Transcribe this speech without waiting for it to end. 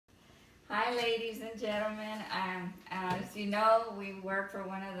Hi, ladies and gentlemen. As you know, we work for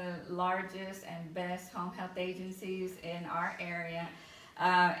one of the largest and best home health agencies in our area.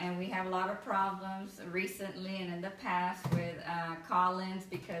 And we have a lot of problems recently and in the past with call-ins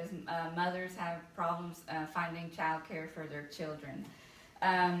because mothers have problems finding childcare for their children.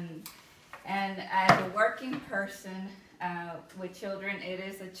 And as a working person with children, it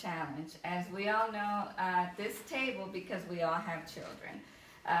is a challenge. As we all know at this table, because we all have children,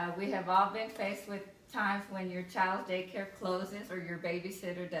 we have all been faced with times when your child's daycare closes or your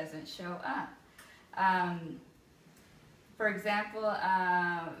babysitter doesn't show up. For example,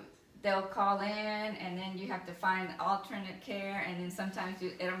 they'll call in and then you have to find alternate care, and then sometimes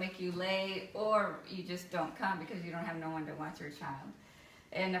it'll make you late, or you just don't come because you don't have no one to watch your child.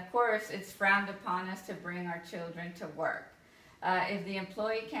 And of course, it's frowned upon us to bring our children to work. If the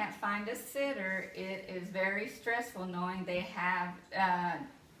employee can't find a sitter, it is very stressful knowing they have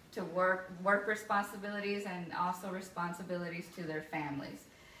to work responsibilities and also responsibilities to their families.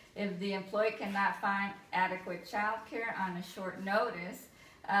 If the employee cannot find adequate child care on a short notice,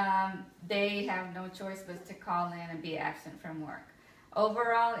 they have no choice but to call in and be absent from work.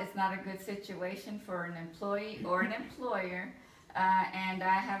 Overall, it's not a good situation for an employee or an employer, and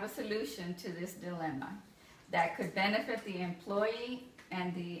I have a solution to this dilemma that could benefit the employee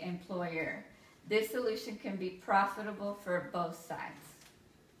and the employer. This solution can be profitable for both sides.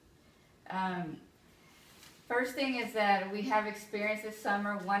 First thing is that we have experienced this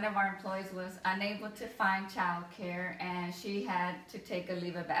summer, one of our employees was unable to find child care and she had to take a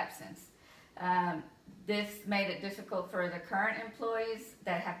leave of absence. This made it difficult for the current employees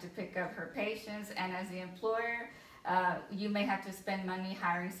that have to pick up her patients, and as the employer, you may have to spend money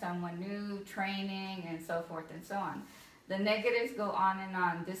hiring someone new, training, and so forth and so on. The negatives go on and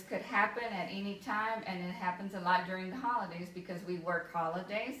on. This could happen at any time, and it happens a lot during the holidays because we work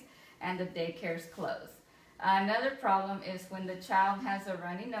holidays and the daycare's closed. Another problem is when the child has a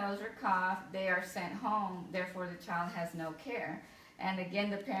runny nose or cough, they are sent home, therefore the child has no care. And again,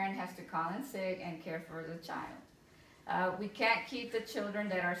 the parent has to call in sick and care for the child. We can't keep the children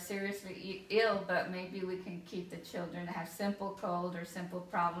that are seriously ill, but maybe we can keep the children that have simple cold or simple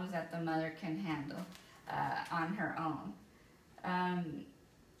problems that the mother can handle on her own.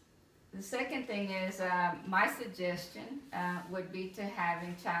 The second thing is, my suggestion would be to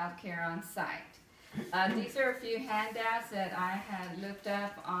having child care on site. These are a few handouts that I had looked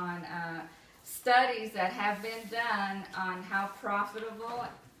up on studies that have been done on how profitable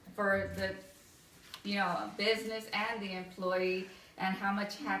for the business and the employee, and how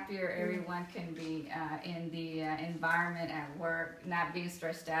much happier everyone can be in the environment at work, not being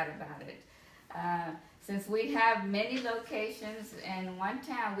stressed out about it. Since we have many locations in one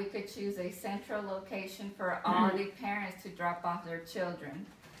town, we could choose a central location for all the parents to drop off their children.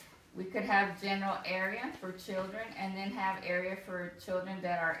 We could have general area for children and then have area for children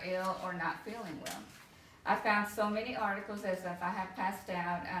that are ill or not feeling well. I found so many articles, as if I have passed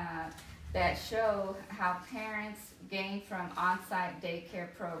out, that show how parents gain from on-site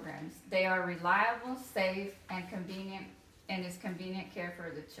daycare programs. They are reliable, safe, and convenient, and is convenient care for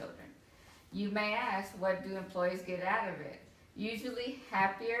the children. You may ask, what do employees get out of it? Usually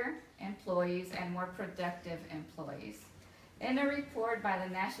happier employees and more productive employees. In a report by the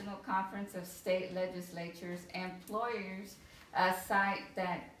National Conference of State Legislatures, employers cite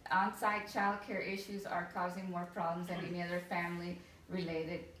that on-site child care issues are causing more problems than any other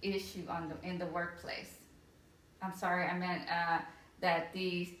family-related issue in the workplace. I'm sorry, I meant that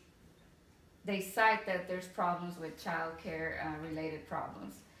they cite that there's problems with child care related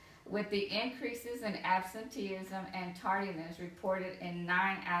problems. With the increases in absenteeism and tardiness reported in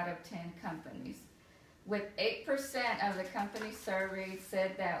 9 out of 10 companies. With 8% of the companies surveyed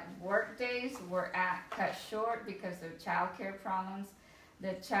said that work days were cut short because of child care problems.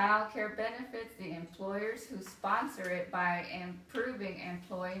 The child care benefits the employers who sponsor it by improving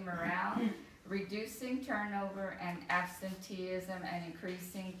employee morale, reducing turnover and absenteeism, and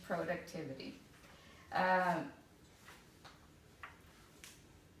increasing productivity.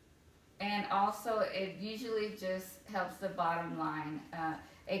 And also, it usually just helps the bottom line.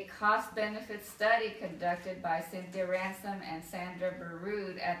 A cost-benefit study conducted by Cynthia Ransom and Sandra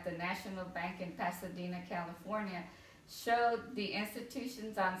Baroud at the National Bank in Pasadena, California, showed the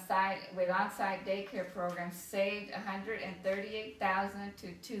institutions with on-site daycare programs saved $138,000 to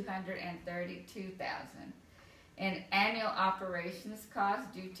 $232,000 in annual operations costs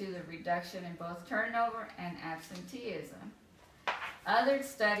due to the reduction in both turnover and absenteeism. Other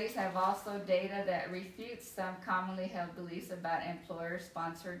studies have also data that refutes some commonly held beliefs about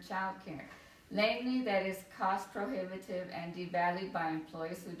employer-sponsored child care. namely that is cost prohibitive and devalued by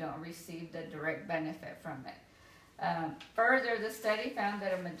employees who don't receive the direct benefit from it. Further, the study found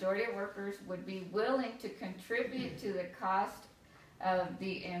that a majority of workers would be willing to contribute to the cost of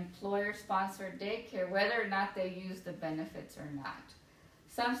the employer-sponsored daycare, whether or not they use the benefits or not.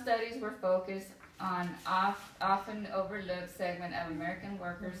 Some studies were focused on often overlooked segment of American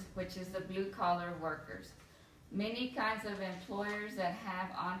workers, which is the blue-collar workers. Many kinds of employers that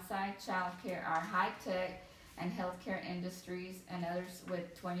have on-site childcare are high-tech and healthcare industries, and others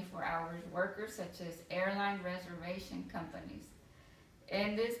with 24-hour workers, such as airline reservation companies.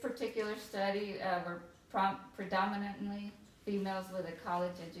 In this particular study, were predominantly females with a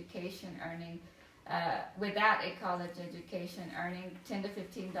college education earning, without a college education earning $10 to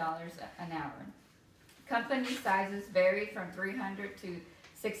 $15 an hour. Company sizes varied from 300 to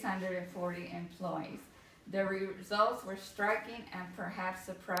 640 employees. The results were striking and perhaps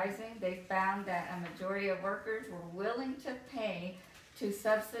surprising. They found that a majority of workers were willing to pay to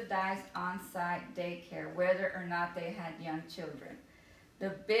subsidize on-site daycare, whether or not they had young children.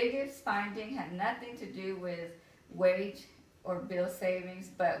 The biggest finding had nothing to do with wage or bill savings,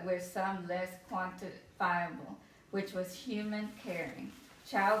 but with some less quantifiable, which was human caring.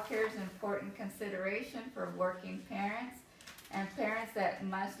 Child care is an important consideration for working parents and parents that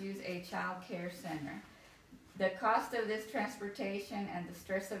must use a child care center. The cost of this transportation and the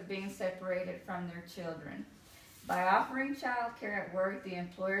stress of being separated from their children. By offering child care at work, the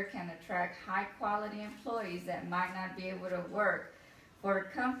employer can attract high-quality employees that might not be able to work for a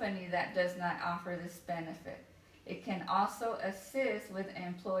company that does not offer this benefit. It can also assist with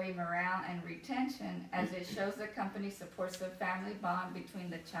employee morale and retention, as it shows the company supports the family bond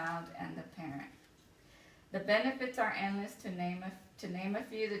between the child and the parent. The benefits are endless. To name a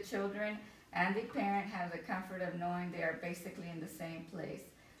few, the children and the parent have the comfort of knowing they are basically in the same place.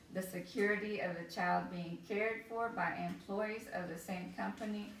 The security of the child being cared for by employees of the same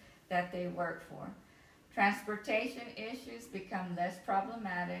company that they work for. Transportation issues become less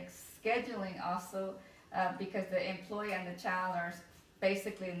problematic. Scheduling also, because the employee and the child are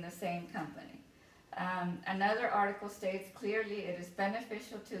basically in the same company. Another article states clearly it is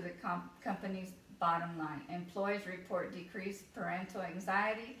beneficial to the company's bottom line. Employees report decreased parental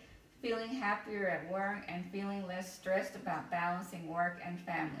anxiety, feeling happier at work, and feeling less stressed about balancing work and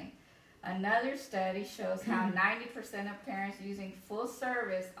family. Another study shows how 90% of parents using full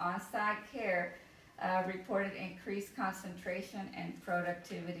service on-site care reported increased concentration and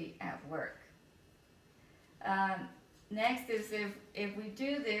productivity at work. Next is if we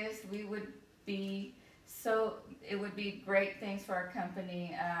do this, it would be great things for our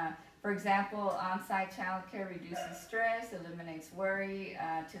company. For example, on-site child care reduces stress, eliminates worry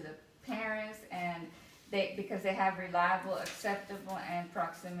to the parents, and because they have reliable, acceptable, and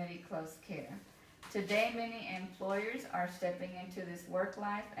proximity close care. Today, many employers are stepping into this work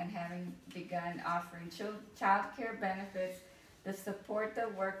life and having begun offering child care benefits to support the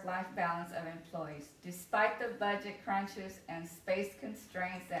work-life balance of employees. Despite the budget crunches and space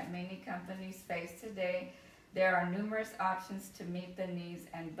constraints that many companies face today, there are numerous options to meet the needs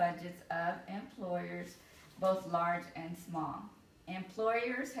and budgets of employers, both large and small.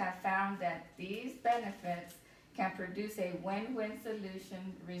 Employers have found that these benefits can produce a win-win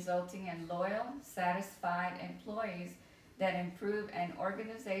solution, resulting in loyal, satisfied employees that improve an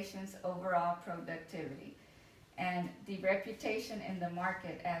organization's overall productivity and the reputation in the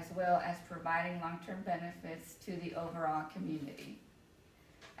market, as well as providing long-term benefits to the overall community.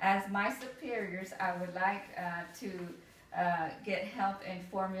 As my superiors, I would like to get help in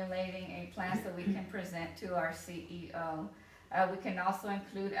formulating a plan so we can present to our CEO. We can also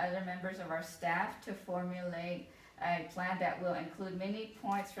include other members of our staff to formulate a plan that will include many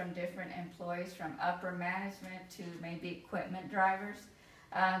points from different employees, from upper management to maybe equipment drivers.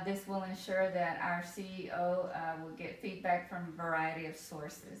 This will ensure that our CEO will get feedback from a variety of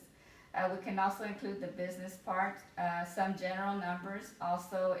sources. We can also include the business part. Some general numbers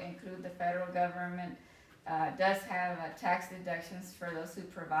also include the federal government does have tax deductions for those who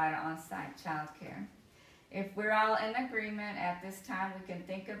provide on-site child care. If we're all in agreement at this time, we can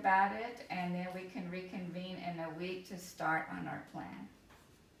think about it, and then we can reconvene in a week to start on our plan.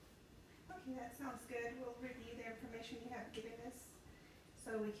 Okay, that sounds good. We'll review the information you have given us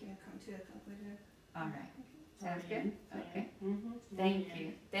so we can come to a conclusion. All right. Sounds good? Okay. Thank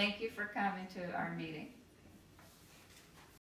you. Thank you for coming to our meeting.